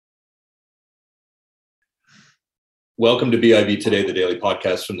Welcome to BIV Today, the daily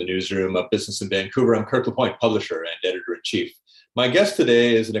podcast from the newsroom of Business in Vancouver. I'm Kirk LaPointe, publisher and editor-in-chief. My guest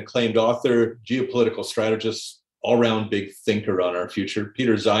today is an acclaimed author, geopolitical strategist, all-round big thinker on our future.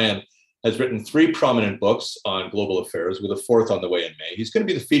 Peter Zeihan has written 3 prominent books on global affairs, with a 4th on the way in May. He's going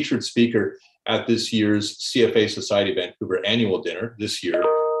to be the featured speaker at this year's CFA Society Vancouver annual dinner, this year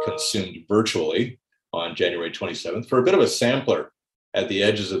consumed virtually on January 27th. For a bit of a sampler at the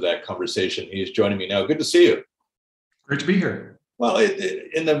edges of that conversation, he's joining me now. Good to see you. Great to be here. Well,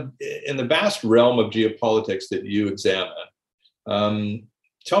 in the vast realm of geopolitics that you examine,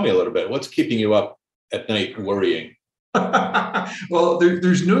 tell me a little bit. What's keeping you up at night worrying? Well,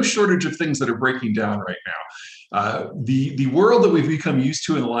 there's no shortage of things that are breaking down right now. The world that we've become used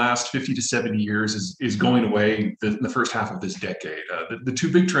to in the last 50 to 70 years is going away in the first half of this decade. The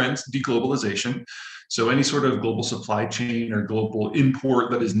 2 big trends: deglobalization. So any sort of global supply chain or global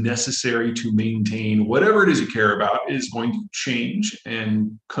import that is necessary to maintain whatever it is you care about is going to change,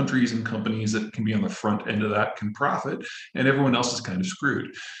 and countries and companies that can be on the front end of that can profit, and everyone else is kind of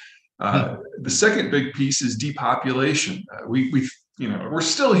screwed. The second big piece is depopulation. We're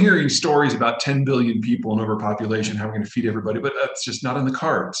still hearing stories about 10 billion people and overpopulation, how we're going to feed everybody, but that's just not in the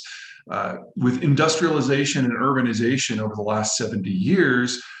cards. With industrialization and urbanization over the last 70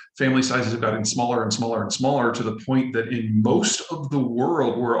 years, family sizes have gotten smaller and smaller and smaller, to the point that in most of the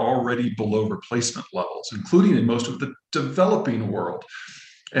world, we're already below replacement levels, including in most of the developing world.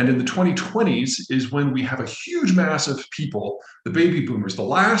 And in the 2020s is when we have a huge mass of people, the baby boomers, the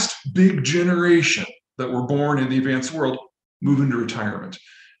last big generation that were born in the advanced world, move into retirement.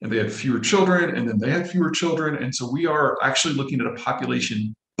 And they had fewer children, and then they had fewer children. And so we are actually looking at a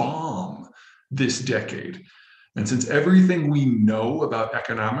population bomb this decade. And since everything we know about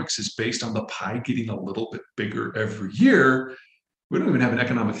economics is based on the pie getting a little bit bigger every year, we don't even have an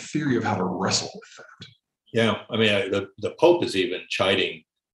economic theory of how to wrestle with that. Yeah, I mean, the Pope is even chiding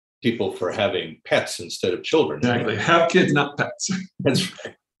people for having pets instead of children. Exactly. Have kids, not pets. That's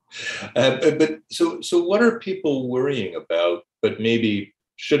right. But so what are people worrying about, but maybe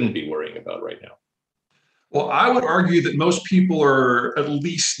shouldn't be worrying about right now? Well, I would argue that most people are at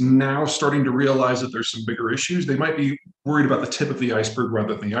least now starting to realize that there's some bigger issues. They might be worried about the tip of the iceberg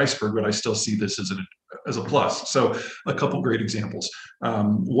rather than the iceberg, but I still see this as a plus. So a couple great examples.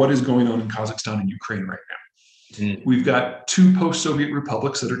 What is going on in Kazakhstan and Ukraine right now? We've got 2 post-Soviet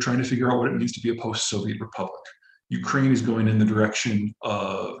republics that are trying to figure out what it means to be a post-Soviet republic. Ukraine is going in the direction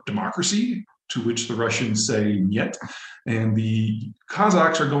of democracy, to which the Russians say "niet," and the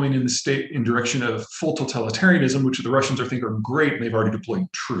Kazakhs are going in direction of full totalitarianism, which the Russians think are great, and they've already deployed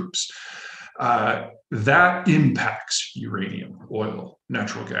troops. That impacts uranium, oil,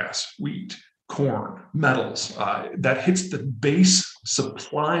 natural gas, wheat, corn, metals. That hits the base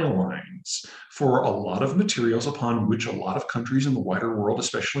supply lines for a lot of materials upon which a lot of countries in the wider world,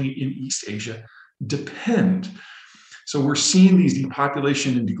 especially in East Asia, depend. So we're seeing these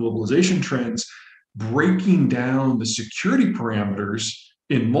depopulation and deglobalization trends breaking down the security parameters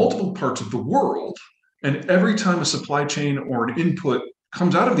in multiple parts of the world. And every time a supply chain or an input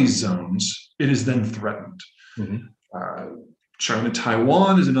comes out of these zones, it is then threatened. China,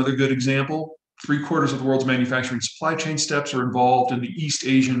 Taiwan is another good example. 3/4 of the world's manufacturing supply chain steps are involved in the East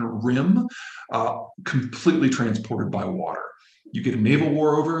Asian rim, completely transported by water. You get a naval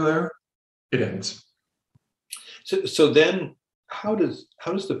war over there, it ends. So then, how does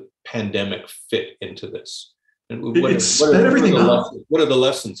the pandemic fit into this? And what are the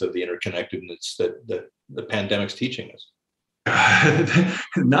lessons of the interconnectedness that the pandemic's teaching us?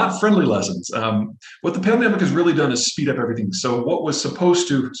 Not friendly lessons. What the pandemic has really done is speed up everything. So what was supposed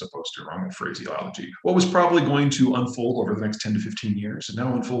to, wrong phraseology, what was probably going to unfold over the next 10 to 15 years is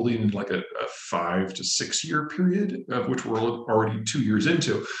now unfolding in like a 5 to 6 year period, of which we're already 2 years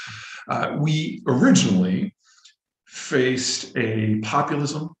into. We originally faced a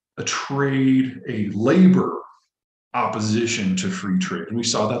populism, a trade, a labor opposition to free trade. And we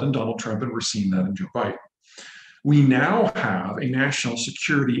saw that in Donald Trump, and we're seeing that in Joe Biden. We now have a national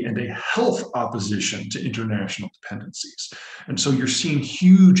security and a health opposition to international dependencies. And so you're seeing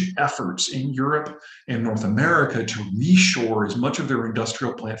huge efforts in Europe and North America to reshore as much of their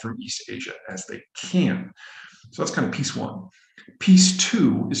industrial plant from East Asia as they can. So that's kind of piece 1. Piece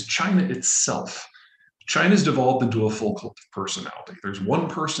 2 is China itself. China's devolved into a full cult of personality. There's one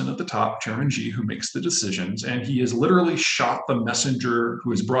person at the top, Chairman Xi, who makes the decisions, and he has literally shot the messenger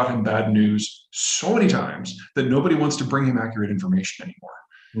who has brought him bad news so many times that nobody wants to bring him accurate information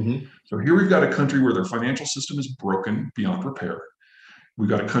anymore. So here we've got a country where their financial system is broken beyond repair. We've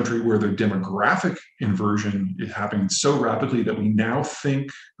got a country where the demographic inversion is happening so rapidly that we now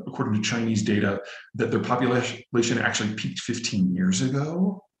think, according to Chinese data, that their population actually peaked 15 years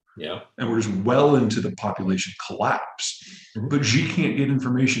ago. Yeah. And we're just well into the population collapse. Mm-hmm. But Xi can't get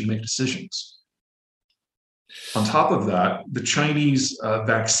information to make decisions. On top of that, the Chinese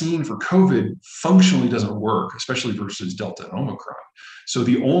vaccine for COVID functionally doesn't work, especially versus Delta and Omicron. So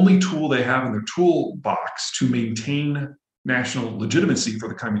the only tool they have in their toolbox to maintain national legitimacy for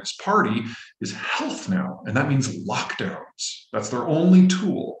the Communist Party is health now. And that means lockdowns. That's their only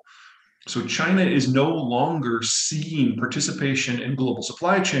tool. So China is no longer seeing participation in global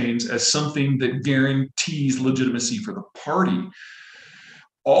supply chains as something that guarantees legitimacy for the party.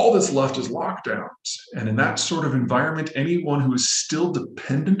 All that's left is lockdowns. And in that sort of environment, anyone who is still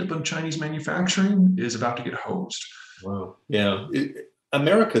dependent upon Chinese manufacturing is about to get hosed. Wow. Yeah.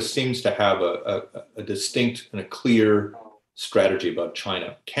 America seems to have a distinct and a clear strategy about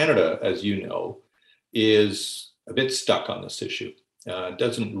China. Canada, as you know, is a bit stuck on this issue.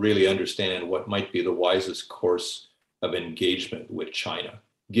 Doesn't really understand what might be the wisest course of engagement with China,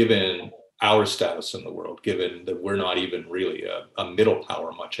 given our status in the world, given that we're not even really a middle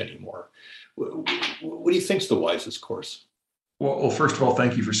power much anymore. What do you think is the wisest course? Well, first of all,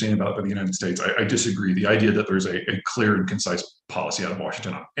 thank you for saying about the United States. I disagree. The idea that there's a clear and concise policy out of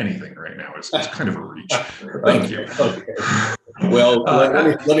Washington on anything right now is kind of a reach. Thank you. Okay. Well,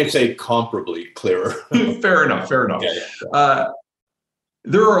 let me say comparably clearer. Fair enough. Yeah.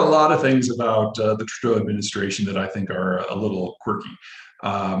 There are a lot of things about the Trudeau administration that I think are a little quirky.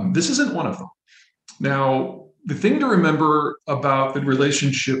 This isn't one of them. Now, the thing to remember about the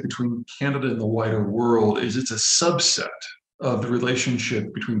relationship between Canada and the wider world is it's a subset of the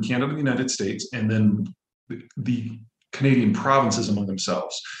relationship between Canada and the United States and then the Canadian provinces among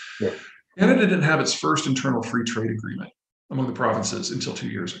themselves. Yeah. Canada didn't have its first internal free trade agreement among the provinces until 2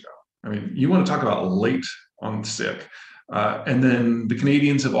 years ago. I mean, you want to talk about late on the stick. And then the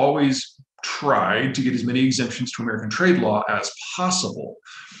Canadians have always tried to get as many exemptions to American trade law as possible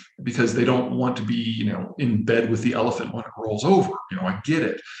because they don't want to be, in bed with the elephant when it rolls over. I get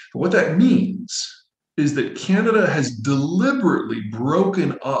it. But what that means is that Canada has deliberately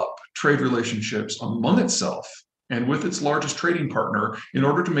broken up trade relationships among itself and with its largest trading partner in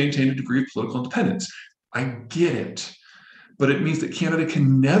order to maintain a degree of political independence. I get it. But it means that Canada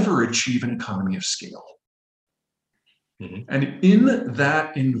can never achieve an economy of scale. Mm-hmm. And in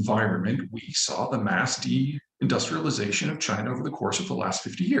that environment, we saw the mass deindustrialization of China over the course of the last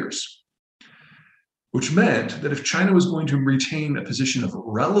 50 years, which meant that if China was going to retain a position of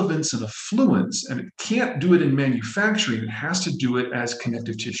relevance and affluence, and it can't do it in manufacturing, it has to do it as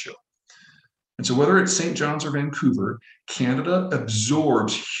connective tissue. And so whether it's St. John's or Vancouver, Canada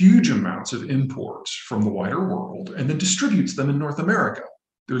absorbs huge amounts of imports from the wider world and then distributes them in North America.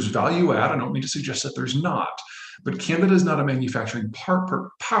 There's value add. I don't mean to suggest that there's not. But Canada is not a manufacturing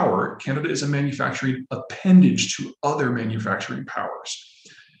power. Canada is a manufacturing appendage to other manufacturing powers.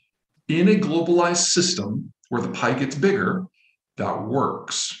 In a globalized system where the pie gets bigger, that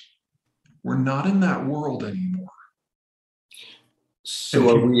works. We're not in that world anymore.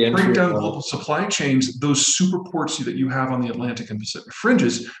 So if you break down global supply chains, those super ports that you have on the Atlantic and Pacific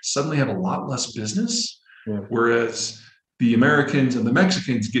fringes suddenly have a lot less business, whereas the Americans and the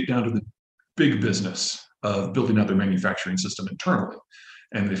Mexicans get down to the big business of building out their manufacturing system internally.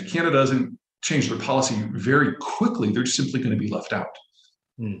 And if Canada doesn't change their policy very quickly, they're simply going to be left out.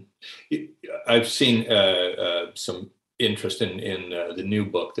 I've seen some interest in the new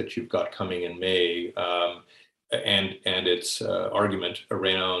book that you've got coming in May, and its argument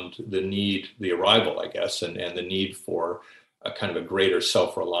around the arrival, I guess, and the need for a kind of a greater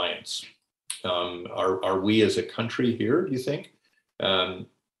self-reliance. Are we as a country here, do you think,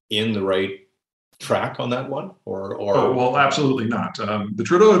 in the right track on that one? Oh, well, absolutely not. The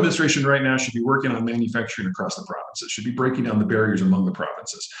Trudeau administration right now should be working on manufacturing across the provinces, should be breaking down the barriers among the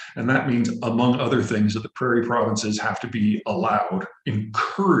provinces. And that means, among other things, that the prairie provinces have to be allowed,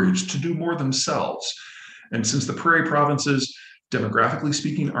 encouraged to do more themselves. And since the prairie provinces, demographically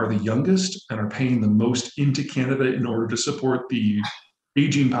speaking, are the youngest and are paying the most into Canada in order to support the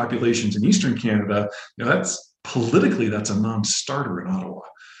aging populations in Eastern Canada, that's politically, that's a non-starter in Ottawa.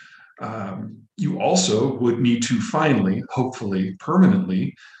 You also would need to finally, hopefully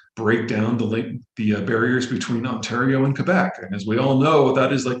permanently, break down the barriers between Ontario and Quebec. And as we all know,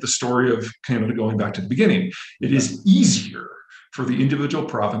 that is like the story of Canada going back to the beginning. It is easier for the individual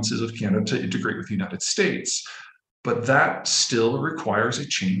provinces of Canada to integrate with the United States, but that still requires a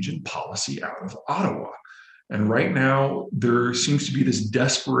change in policy out of Ottawa. And right now, there seems to be this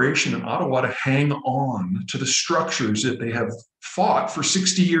desperation in Ottawa to hang on to the structures that they have fought for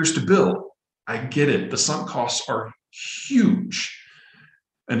 60 years to build. I get it. The sunk costs are huge.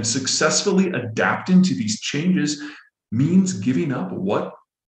 And successfully adapting to these changes means giving up what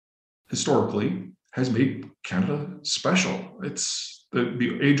historically has made Canada special. It's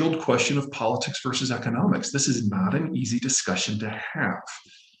the age-old question of politics versus economics. This is not an easy discussion to have.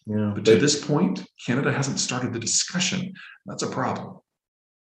 Yeah, but to this point, Canada hasn't started the discussion. That's a problem.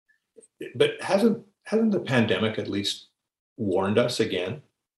 But hasn't the pandemic at least warned us again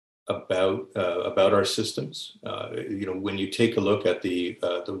about our systems? When you take a look at the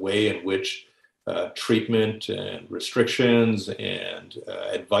way in which treatment and restrictions and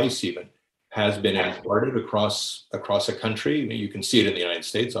advice even has been imparted across a country. I mean, you can see it in the United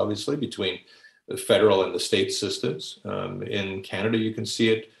States, obviously, between the federal and the state systems. In Canada, you can see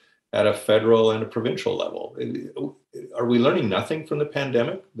it at a federal and a provincial level. Are we learning nothing from the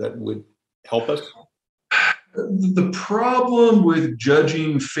pandemic that would help us? The problem with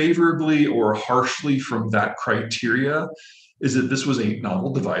judging favorably or harshly from that criteria is that this was a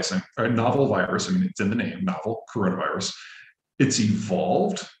novel device, a novel virus. I mean, it's in the name, novel coronavirus. It's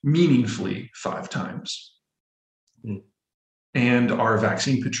evolved meaningfully 5 times. Mm. And our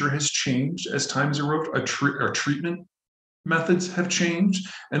vaccine picture has changed as times erode. Our treatment methods have changed,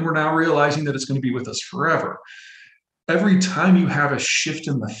 and we're now realizing that it's going to be with us forever. Every time you have a shift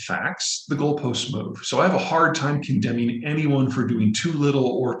in the facts, the goalposts move. So I have a hard time condemning anyone for doing too little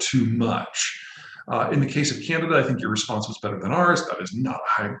or too much. In the case of Canada, I think your response was better than ours. That is not a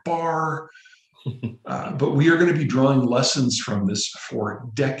high bar. But we are going to be drawing lessons from this for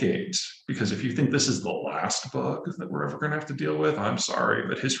decades, because if you think this is the last bug that we're ever going to have to deal with, I'm sorry,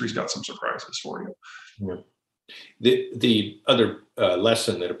 but history's got some surprises for you. Yeah. The other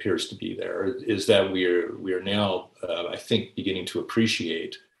lesson that appears to be there is that we are now, I think, beginning to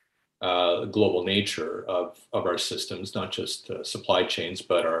appreciate the global nature of our systems, not just supply chains,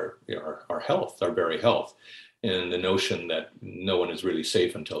 but our health, our very health, and the notion that no one is really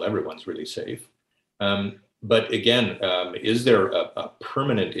safe until everyone's really safe. But again, is there a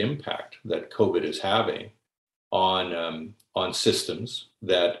permanent impact that COVID is having on systems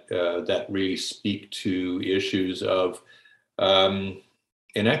that really speak to issues of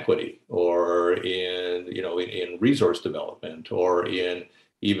inequity, or in resource development, or in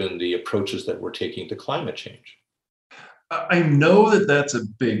even the approaches that we're taking to climate change? I know that that's a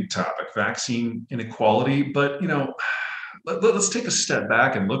big topic, vaccine inequality, but let's take a step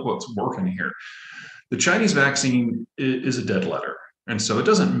back and look what's working here. The Chinese vaccine is a dead letter. And so it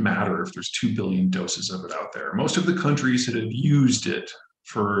doesn't matter if there's 2 billion doses of it out there. Most of the countries that have used it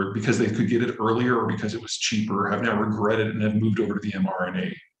because they could get it earlier or because it was cheaper have now regretted it and have moved over to the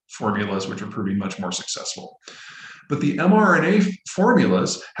mRNA formulas, which are proving much more successful. But the mRNA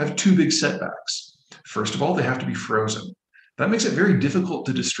formulas have 2 big setbacks. First of all, they have to be frozen. That makes it very difficult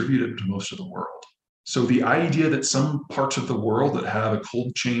to distribute it to most of the world. So the idea that some parts of the world that have a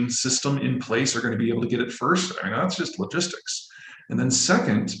cold chain system in place are going to be able to get it first, I mean, that's just logistics. And then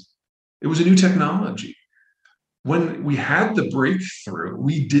second, it was a new technology. When we had the breakthrough,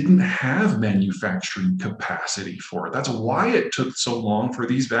 we didn't have manufacturing capacity for it. That's why it took so long for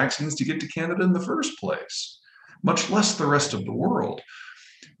these vaccines to get to Canada in the first place, much less the rest of the world.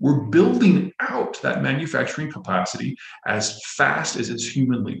 We're building out that manufacturing capacity as fast as is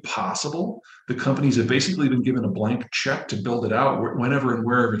humanly possible. The companies have basically been given a blank check to build it out whenever and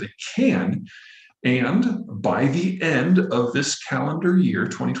wherever they can. And by the end of this calendar year,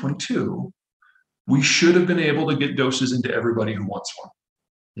 2022, we should have been able to get doses into everybody who wants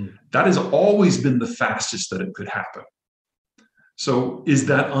one. That has always been the fastest that it could happen. So is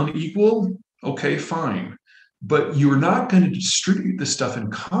that unequal? Okay, fine. But you're not going to distribute this stuff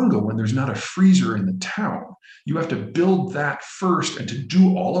in Congo when there's not a freezer in the town. You have to build that first, and to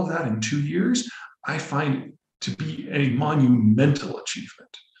do all of that in 2 years, I find to be a monumental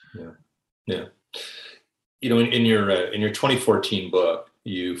achievement. Yeah. In your 2014 book,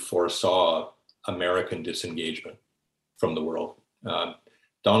 you foresaw American disengagement from the world.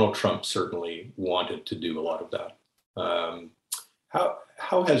 Donald Trump certainly wanted to do a lot of that.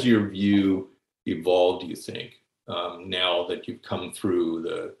 How has your view evolved, do you think, now that you've come through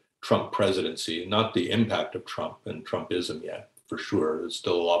the Trump presidency? Not the impact of Trump and Trumpism yet, for sure. There's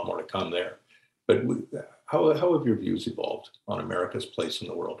still a lot more to come there. But how have your views evolved on America's place in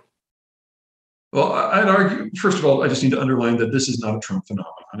the world? Well, I'd argue, first of all, I just need to underline that this is not a Trump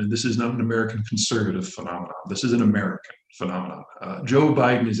phenomenon, and this is not an American conservative phenomenon. This is an American phenomenon. Joe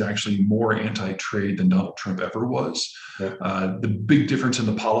Biden is actually more anti-trade than Donald Trump ever was. Yeah. The big difference in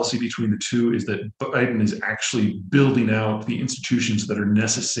the policy between the two is that Biden is actually building out the institutions that are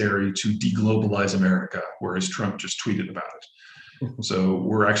necessary to deglobalize America, whereas Trump just tweeted about it. So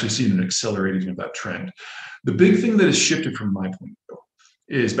we're actually seeing an accelerating of that trend. The big thing that has shifted from my point of view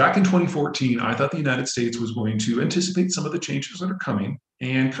is back in 2014, I thought the United States was going to anticipate some of the changes that are coming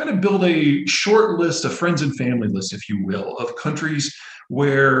and kind of build a short list, a friends and family list, if you will, of countries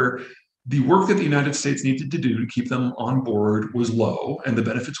where the work that the United States needed to do to keep them on board was low and the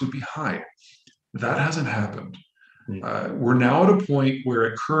benefits would be high. That hasn't happened. We're now at a point where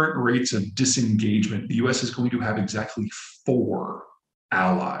at current rates of disengagement, the US is going to have exactly 4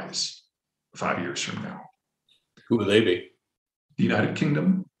 allies 5 years from now. Who will they be? The United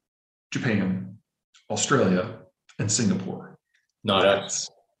Kingdom, Japan, Australia, and Singapore. Not us.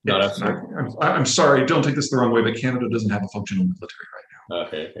 Not us. I'm sorry, don't take this the wrong way, but Canada doesn't have a functional military right now.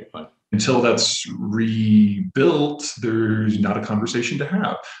 Okay, fine. Until that's rebuilt, there's not a conversation to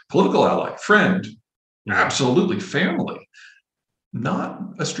have. Political ally, friend, absolutely, family. Not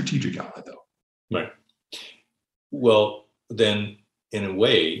a strategic ally, though. Right. Well, then, in a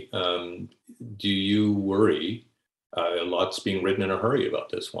way, do you worry? A lot's being written in a hurry about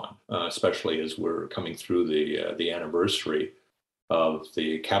this one, especially as we're coming through the anniversary of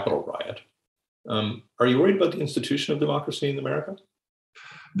the Capitol riot. Are you worried about the institution of democracy in America?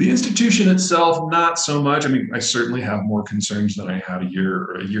 The institution itself, not so much. I mean, I certainly have more concerns than I had a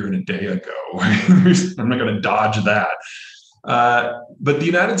year and a day ago. I'm not going to dodge that. But the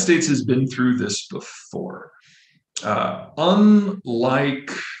United States has been through this before.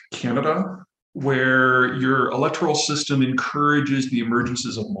 Unlike Canada, where your electoral system encourages the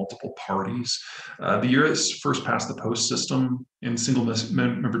emergences of multiple parties. The US first past the post system in single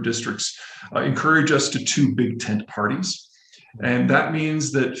member districts encourage us to 2 big tent parties. And that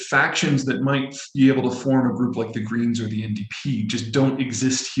means that factions that might be able to form a group like the Greens or the NDP just don't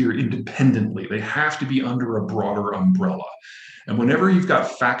exist here independently. They have to be under a broader umbrella. And whenever you've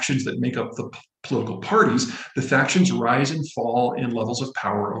got factions that make up the political parties, the factions rise and fall in levels of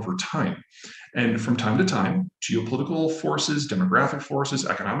power over time. And from time to time, geopolitical forces, demographic forces,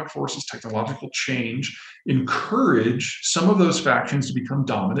 economic forces, technological change encourage some of those factions to become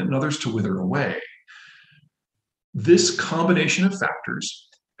dominant and others to wither away. This combination of factors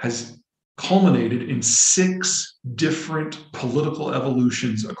has culminated in 6 different political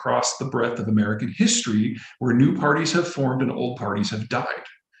evolutions across the breadth of American history, where new parties have formed and old parties have died.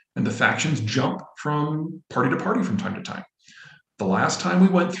 And the factions jump from party to party from time to time. The last time we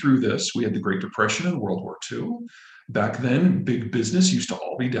went through this, we had the Great Depression and World War II. Back then, big business used to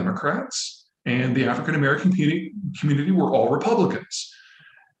all be Democrats, and the African American community were all Republicans.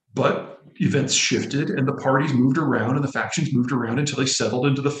 But events shifted and the parties moved around and the factions moved around until they settled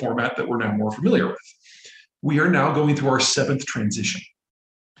into the format that we're now more familiar with. We are now going through our 7th transition.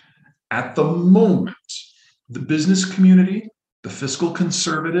 At the moment, the business community, the fiscal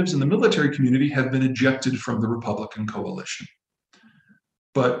conservatives, and the military community have been ejected from the Republican coalition.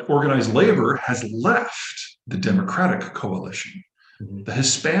 But organized labor has left the Democratic coalition. The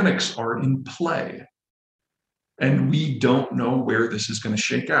Hispanics are in play. And we don't know where this is going to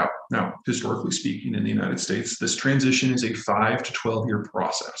shake out. Now, historically speaking, in the United States, this transition is a 5 to 12-year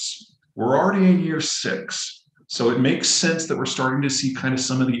process. We're already in year 6. So it makes sense that we're starting to see kind of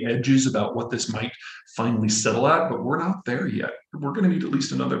some of the edges about what this might finally settle at, but we're not there yet. We're going to need at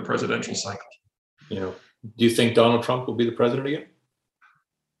least another presidential cycle. Do you think Donald Trump will be the president again?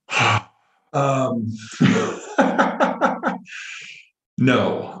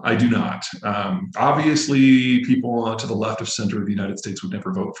 No, I do not. Obviously, people to the left of center of the United States would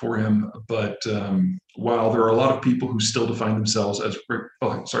never vote for him. But while there are a lot of people who still define themselves as,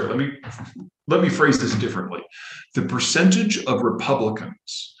 let me phrase this differently. The percentage of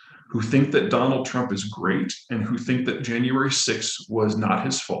Republicans who think that Donald Trump is great and who think that January 6th was not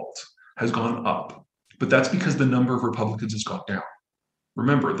his fault has gone up. But that's because the number of Republicans has gone down.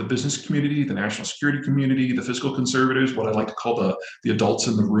 Remember, the business community, the national security community, the fiscal conservatives, what I like to call the adults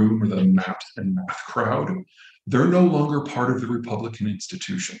in the room or the math crowd, they're no longer part of the Republican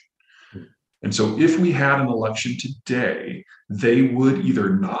institution. And so if we had an election today, they would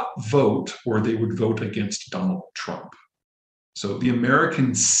either not vote or they would vote against Donald Trump. So the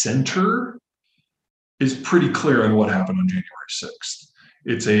American center is pretty clear on what happened on January 6th.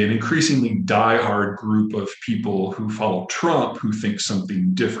 It's an increasingly diehard group of people who follow Trump who think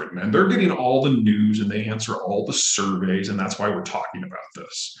something different. And they're getting all the news and they answer all the surveys, and that's why we're talking about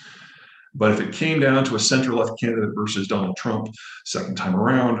this. But if it came down to a center-left candidate versus Donald Trump second time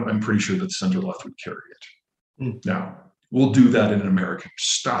around, I'm pretty sure that the center-left would carry it. Now, We'll do that in an American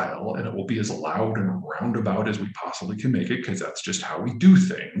style, and it will be as loud and roundabout as we possibly can make it, because that's just how we do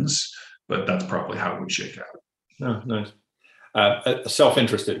things. But that's probably how it would shake out. Oh, nice. A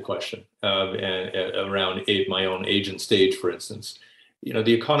self-interested question around my own age and stage, for instance.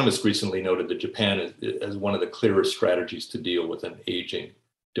 The Economist recently noted that Japan is one of the clearest strategies to deal with an aging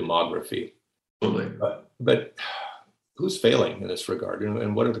demography. Absolutely. But who's failing in this regard,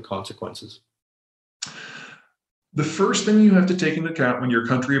 and what are the consequences? The first thing you have to take into account when your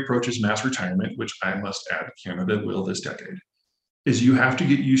country approaches mass retirement, which I must add Canada will this decade, is you have to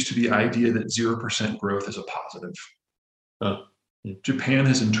get used to the idea that 0% growth is a positive. Oh. Japan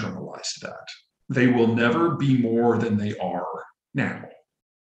has internalized that. They will never be more than they are now,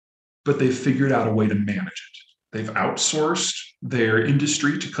 but they've figured out a way to manage it. They've outsourced their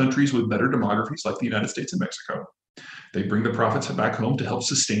industry to countries with better demographies like the United States and Mexico. They bring the profits back home to help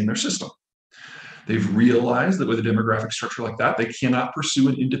sustain their system. They've realized that with a demographic structure like that, they cannot pursue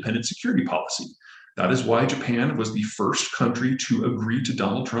an independent security policy. That is why Japan was the first country to agree to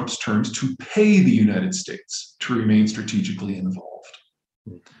Donald Trump's terms to pay the United States to remain strategically involved.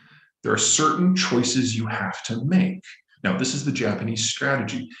 There are certain choices you have to make. Now, this is the Japanese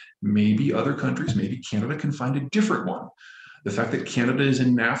strategy. Maybe other countries, maybe Canada can find a different one. The fact that Canada is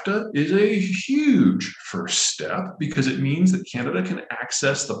in NAFTA is a huge first step, because it means that Canada can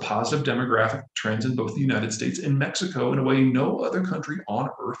access the positive demographic trends in both the United States and Mexico in a way no other country on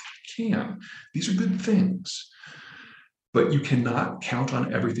earth can. These are good things, but you cannot count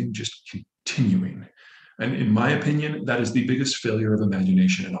on everything just continuing. And in my opinion, that is the biggest failure of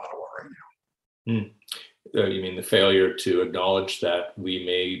imagination in Ottawa right now. You mean the failure to acknowledge that we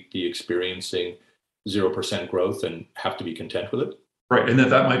may be experiencing 0% growth and have to be content with it? Right, and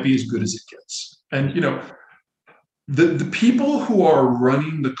that might be as good as it gets. And the people who are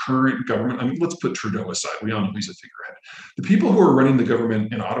running the current government, I mean, let's put Trudeau aside. We all know he's a figurehead. The people who are running the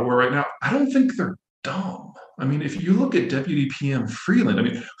government in Ottawa right now, I don't think they're dumb. I mean, if you look at Deputy PM Freeland, I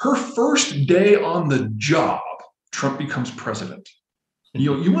mean, her first day on the job, Trump becomes president.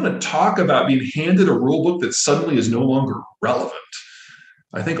 You want to talk about being handed a rule book that suddenly is no longer relevant.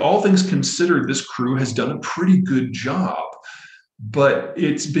 I think all things considered, this crew has done a pretty good job, but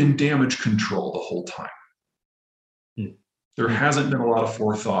it's been damage control the whole time. There hasn't been a lot of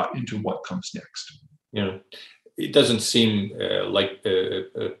forethought into what comes next. It doesn't seem like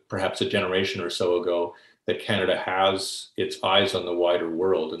perhaps a generation or so ago that Canada has its eyes on the wider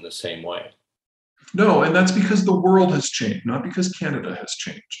world in the same way. No, and that's because the world has changed, not because Canada has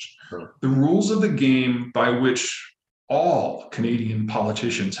changed. Sure. The rules of the game by which all Canadian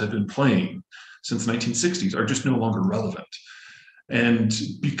politicians have been playing since the 1960s are just no longer relevant. And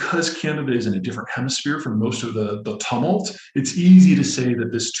because Canada is in a different hemisphere from most of the tumult, it's easy to say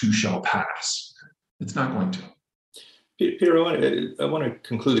that this too shall pass. It's not going to. Peter, I want to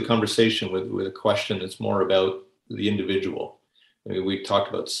conclude the conversation with a question that's more about the individual. I mean, we talked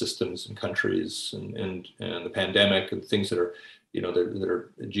about systems and countries and the pandemic and things that are, that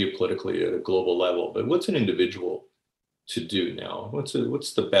are geopolitically at a global level. But what's an individual to do now? What's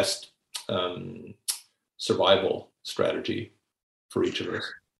the best survival strategy for each of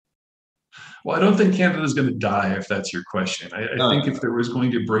us? Well, I don't think Canada is going to die, if that's your question. I think if there was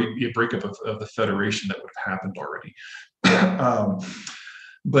going to be a breakup of the Federation, that would have happened already.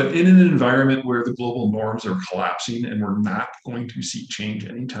 But in an environment where the global norms are collapsing and we're not going to see change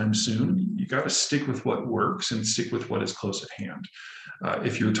anytime soon, you got to stick with what works and stick with what is close at hand.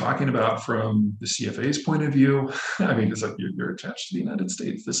 If you're talking about from the CFA's point of view, I mean, it's like you're attached to the United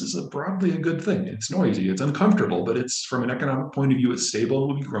States. This is broadly a good thing. It's noisy, it's uncomfortable, but it's, from an economic point of view, it's stable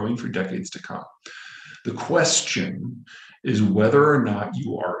and will be growing for decades to come. The question is whether or not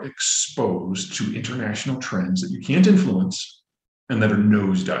you are exposed to international trends that you can't influence and that are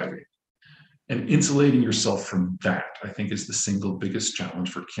nosediving. And insulating yourself from that, I think, is the single biggest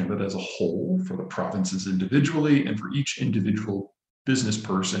challenge for Canada as a whole, for the provinces individually, and for each individual business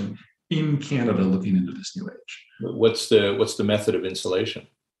person in Canada looking into this new age. What's the method of insulation?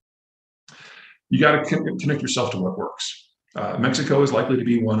 You got to connect yourself to what works. Mexico is likely to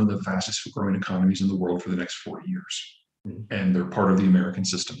be one of the fastest growing economies in the world for the next 40 years. Mm-hmm. And they're part of the American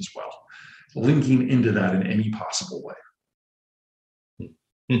system as well. Linking into that in any possible way.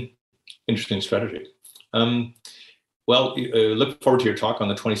 Interesting strategy. Well, look forward to your talk on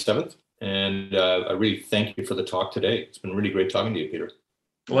the 27th. And I really thank you for the talk today. It's been really great talking to you, Peter.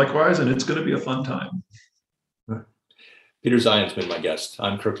 Likewise, and it's going to be a fun time. Peter Zeihan's been my guest.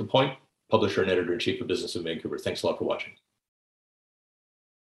 I'm Kirk LaPointe, publisher and editor-in-chief of Business in Vancouver. Thanks a lot for watching.